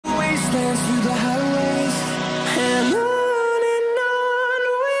dance through the highways, and on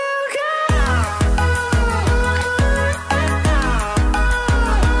we'll go.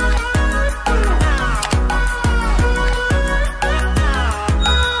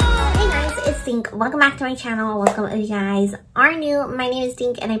 Hey guys, it's Dink. Welcome back to my channel. Welcome if you guys are new. My name is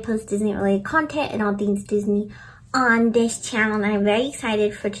Dink and I post Disney related content and all things Disney on this channel, and I'm very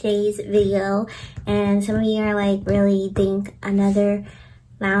excited for today's video. And some of you are like, really, Dink, another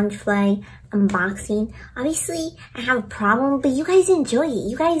Loungefly unboxing? Obviously I have a problem, but you guys enjoy it.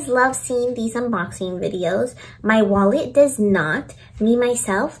 You guys love seeing these unboxing videos. My wallet does not. Me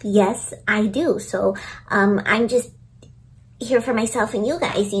myself, yes I do. So I'm just here for myself and you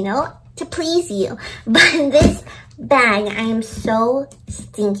guys, you know, to please you. But this bag I am so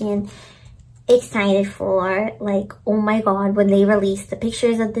stinking excited for. Like, oh my god, when they released the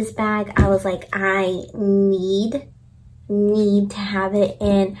pictures of this bag, I was like, I need to have it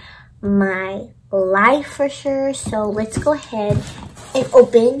in my life for sure. So let's go ahead and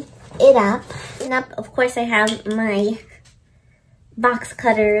open it up. And of course I have my box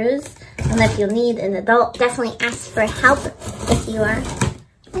cutters, and if you need an adult, definitely ask for help if you are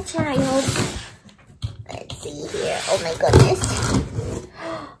a child. Let's see here. Oh my goodness.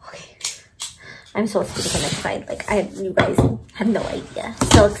 Okay, I'm so freaking excited. Like, you guys have no idea.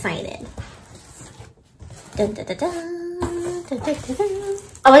 So excited. Dun, dun, dun, dun.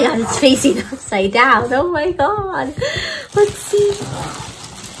 Oh my god, it's facing upside down. Oh my god. Let's see.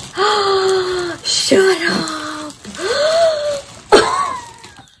 Shut up.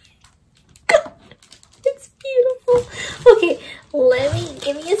 It's beautiful. Okay, let me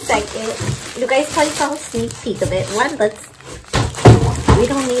give me a second. You guys probably saw a sneak peek of it. We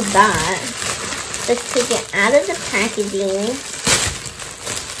don't need that. Let's take it out of the packaging.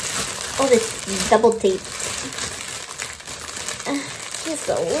 Oh, this double tape. Here's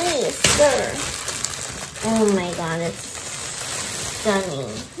the laser. Oh my god, it's stunning.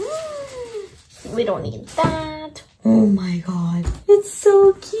 We don't need that. Oh my god, it's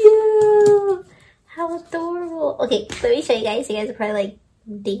so cute. How adorable. Okay, let me show you guys. You guys are probably like,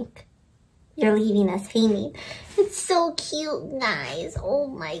 Dink, you're leaving us hanging. It's so cute, guys. Oh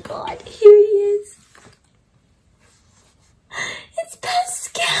my god, here he is. It's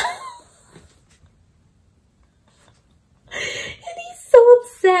Pascal. So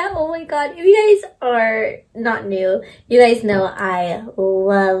upset. Oh my god. If you guys are not new, you guys know I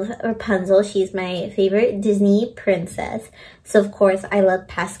love Rapunzel. She's my favorite Disney princess. So of course I love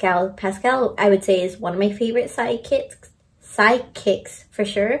Pascal. Pascal, I would say, is one of my favorite sidekicks for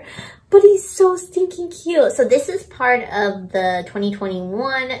sure. But he's so stinking cute. So this is part of the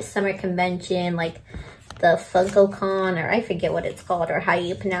 2021 summer convention, like the FunKon, or I forget what it's called or how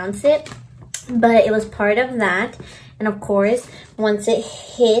you pronounce it. But it was part of that. And of course, once it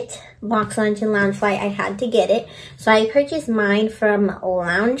hit Box Lunch and Loungefly, I had to get it. So I purchased mine from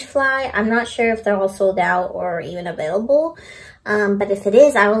Loungefly. I'm not sure if they're all sold out or even available. But if it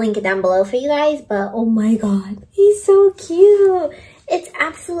is, I will link it down below for you guys. But oh my god, he's so cute. It's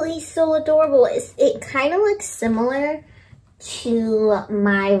absolutely so adorable. It kind of looks similar to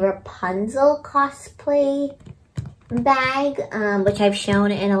my Rapunzel cosplay bag, which I've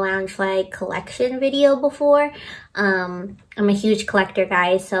shown in a Loungefly collection video before. I'm a huge collector,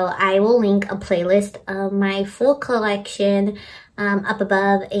 guys, so I will link a playlist of my full collection up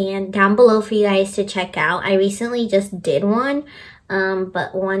above and down below for you guys to check out. I recently just did one,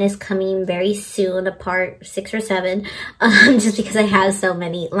 but one is coming very soon, a part 6 or 7, just because I have so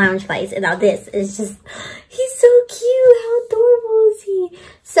many Loungeflies. And now this is just, he's so cute. How adorable is he?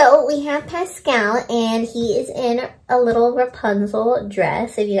 So we have Pascal, and he is in a little Rapunzel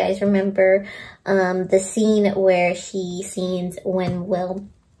dress. If you guys remember the scene where she sings "When Will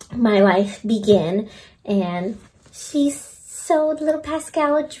My Life Begin," and she's so little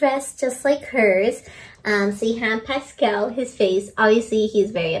Pascal dressed just like hers. So you have Pascal, his face. Obviously,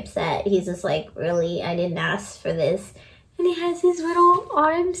 he's very upset. He's just like, really, I didn't ask for this. And he has his little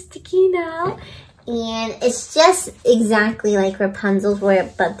arms sticking out. And it's just exactly like Rapunzel's wear,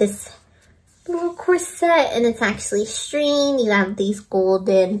 but this little corset, and it's actually string. You have these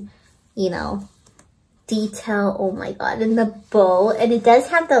golden, you know, detail. Oh my god, and the bow. And it does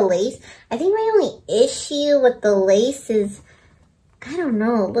have the lace. I think my only issue with the lace is, I don't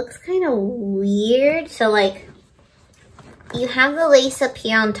know, it looks kind of weird. So like, you have the lace up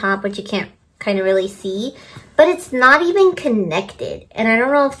here on top, which you can't kind of really see, but it's not even connected. And I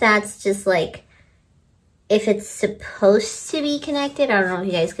don't know if that's just like, if it's supposed to be connected. I don't know if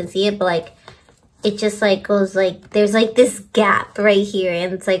you guys can see it, but like, it just like goes like, there's like this gap right here.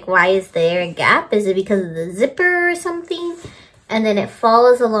 And it's like, why is there a gap? Is it because of the zipper or something? and then it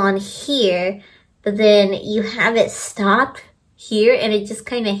follows along here, but then you have it stopped here and it just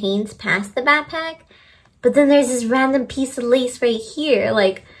kind of hangs past the backpack. But then there's this random piece of lace right here.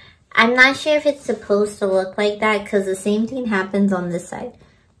 Like, I'm not sure if it's supposed to look like that because the same thing happens on this side.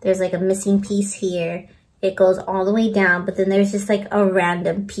 There's like a missing piece here. It goes all the way down, but then there's just like a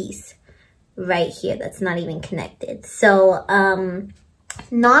random piece right here that's not even connected. So,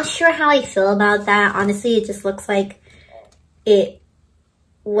 not sure how I feel about that. Honestly, it just looks like it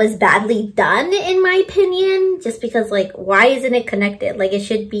was badly done in my opinion, just because like, why isn't it connected? Like, it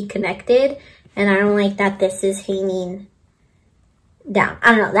should be connected, and I don't like that this is hanging down.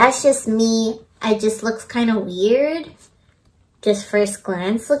 I don't know, that's just me. It just looks kind of weird, just first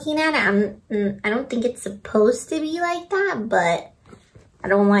glance looking at it. I don't think it's supposed to be like that, but I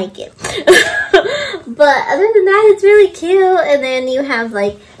don't like it. But other than that, it's really cute. And then you have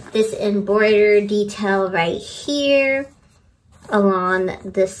like this embroidered detail right here along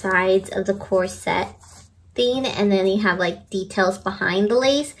the sides of the corset thing, and then you have like details behind the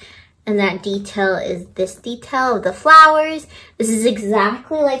lace, and that detail is this detail of the flowers. This is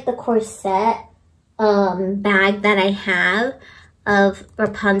exactly like the corset bag that I have of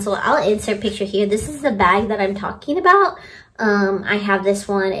Rapunzel. I'll insert a picture here. This is the bag that I'm talking about. I have this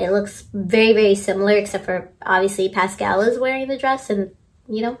one. It looks very, very similar, except for obviously Pascal is wearing the dress, and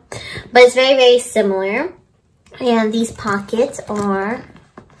you know, but it's very, very similar. And these pockets are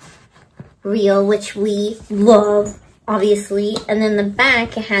real, which we love, obviously. And then the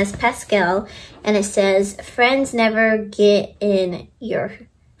back, it has Pascal, and it says, friends never get in your,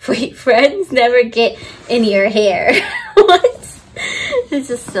 friends never get in your hair. What? It's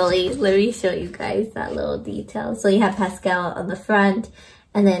just silly. Let me show you guys that little detail. So you have Pascal on the front,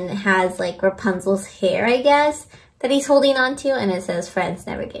 and then it has like Rapunzel's hair, I guess, that he's holding on to, and it says, friends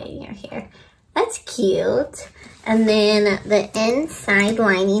never get in your hair. That's cute. And then the inside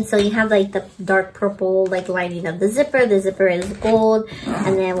lining, so you have like the dark purple like lining of the zipper. The zipper is gold,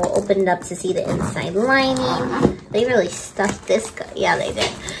 and then we'll open it up to see the inside lining. They really stuffed this guy. Yeah, they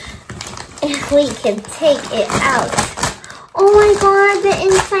did. If we can take it out. Oh my god, the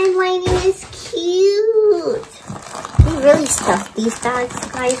inside lining is cute. They really stuffed these bags,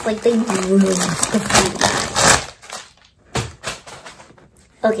 guys. Like, they really stuffed these bags.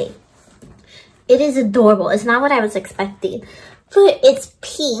 Okay. It is adorable. It's not what I was expecting. But it's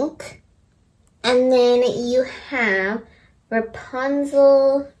pink. And then you have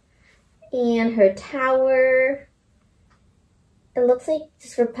Rapunzel and her tower. It looks like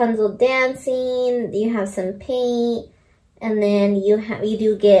just Rapunzel dancing. You have some paint. And then you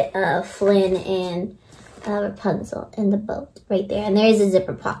do get Flynn and Rapunzel in the boat right there. And there's a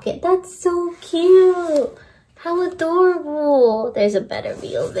zipper pocket. That's so cute. How adorable. There's a better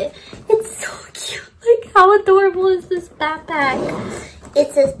view of it. It's so cute. Like, how adorable is this backpack?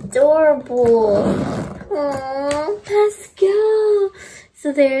 It's adorable. Aww, Pascal.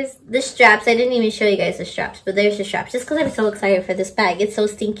 So there's the straps. I didn't even show you guys the straps, but there's the straps. Just because I'm so excited for this bag. It's so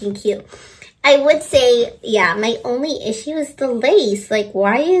stinking cute. I would say, yeah, my only issue is the lace. Like,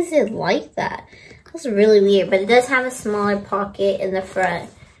 why is it like that? That's really weird. But it does have a smaller pocket in the front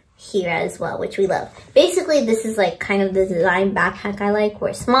here as well, which we love. Basically, this is like kind of the design backpack I like,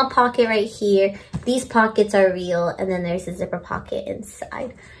 where small pocket right here, these pockets are real, and then there's a zipper pocket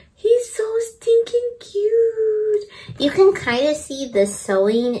inside. He's so stinking cute. You can kind of see the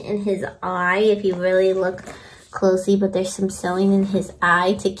sewing in his eye if you really look closely, but there's some sewing in his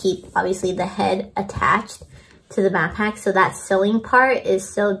eye to keep obviously the head attached to the backpack. So that sewing part is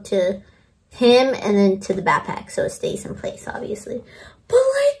sewed to him and then to the backpack, so it stays in place obviously. But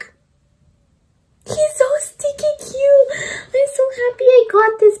like, he's so stinking cute. I'm so happy I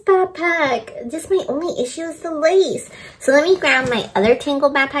got this backpack. Just my only issue is the lace. So let me grab my other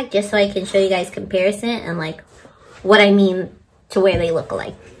Tangled backpack just so I can show you guys comparison and like what I mean to where they look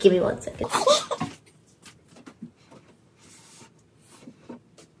alike. Give me 1 second.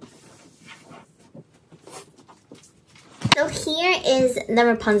 So here is the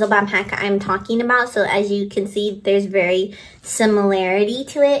Rapunzel backpack I'm talking about. So as you can see, there's very similarity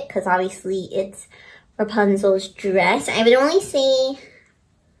to it because obviously it's Rapunzel's dress. I would only say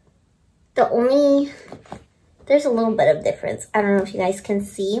there's a little bit of difference. I don't know if you guys can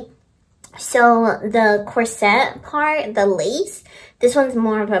see. So the corset part, the lace, this one's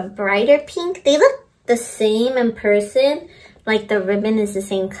more of a brighter pink. They look the same in person, like the ribbon is the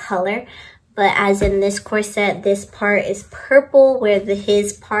same color. But as in this corset, this part is purple, where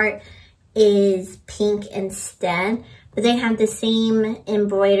his part is pink instead. But they have the same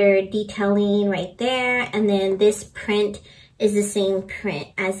embroidered detailing right there. And then this print is the same print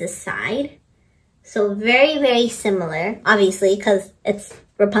as the side. So very, very similar, obviously, because it's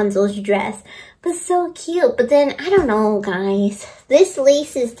Rapunzel's dress. But so cute. But then, I don't know, guys. This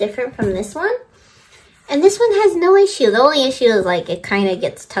lace is different from this one. And this one has no issue. The only issue is like it kind of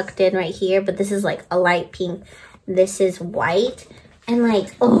gets tucked in right here. But this is like a light pink. This is white. And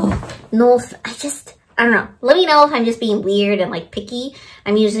like, oh, no, I don't know. Let me know if I'm just being weird and like picky.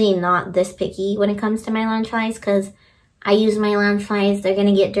 I'm usually not this picky when it comes to my Loungeflies because I use my Loungeflies. They're going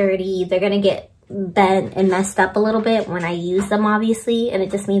to get dirty. They're going to get bent and messed up a little bit when I use them, obviously. And it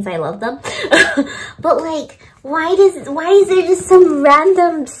just means I love them. But like, why is there just some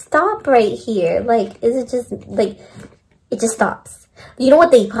random stop right here? Like, is it just like, it just stops. You know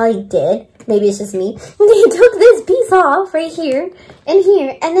what they probably did? Maybe it's just me. They took this piece off right here and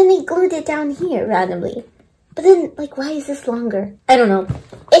here, and then they glued it down here randomly. But then, like, why is this longer? I don't know.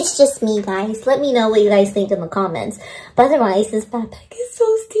 It's just me, guys. Let me know what you guys think in the comments. But otherwise, this backpack is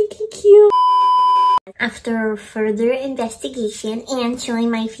so stinking cute. After further investigation and showing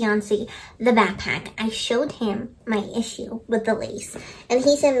my fiance the backpack, I showed him my issue with the lace. And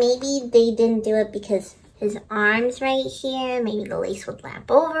he said maybe they didn't do it because his arm's right here, maybe the lace would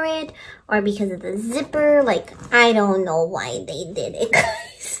lap over it, or because of the zipper. Like, I don't know why they did it,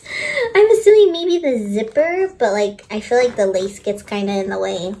 guys. I'm assuming maybe the zipper, but like, I feel like the lace gets kind of in the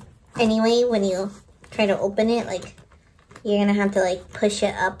way. Anyway, when you try to open it, like, you're gonna have to like push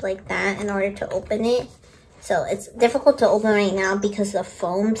it up like that in order to open it. So it's difficult to open right now because the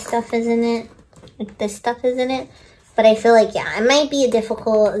foam stuff is in it. Like, this stuff is in it. But I feel like, yeah, it might be a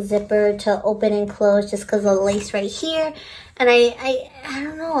difficult zipper to open and close just because of the lace right here. And I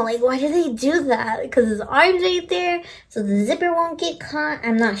don't know, like, why do they do that? Because his arm's right there, so the zipper won't get caught.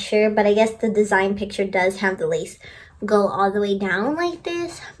 I'm not sure, but I guess the design picture does have the lace go all the way down like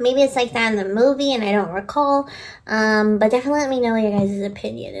this. Maybe it's like that in the movie and I don't recall. But definitely let me know your guys'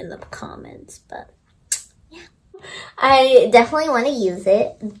 opinion in the comments. But I definitely want to use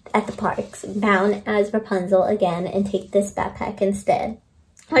it at the parks, bound as Rapunzel again, and take this backpack instead.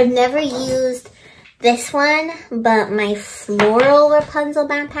 I've never used this one, but my floral Rapunzel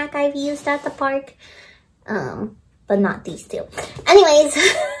backpack I've used at the park. But not these two. Anyways,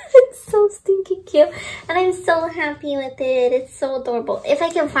 it's so stinking cute. And I'm so happy with it. It's so adorable. If I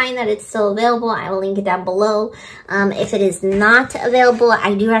can find that it's still available, I will link it down below. If it is not available,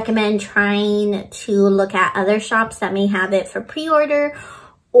 I do recommend trying to look at other shops that may have it for pre-order.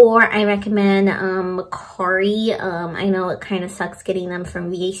 Or I recommend Macari. I know it kind of sucks getting them from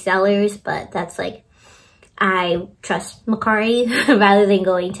resellers, but that's like, I trust Macari rather than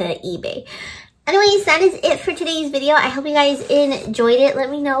going to eBay. Anyways, that is it for today's video. I hope you guys enjoyed it.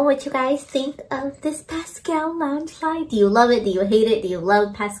 Let me know what you guys think of this Pascal Loungefly. Do you love it? Do you hate it? Do you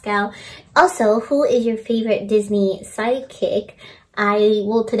love Pascal? Also, who is your favorite Disney sidekick? I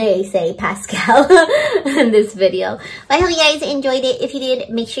will today say Pascal in this video. But I hope you guys enjoyed it. If you did,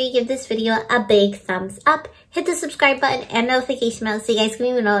 make sure you give this video a big thumbs up. Hit the subscribe button and notification bell so you guys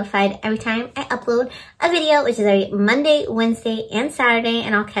can be notified every time I upload a video, which is every Monday, Wednesday, and Saturday.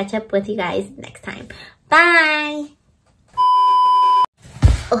 And I'll catch up with you guys next time. Bye!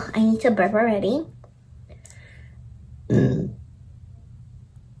 Oh, I need to burp already. Oh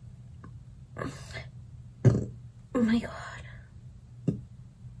my god.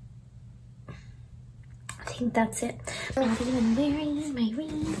 I think that's it. I'm not even wearing my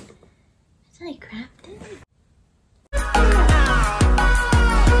ring. So I grabbed it.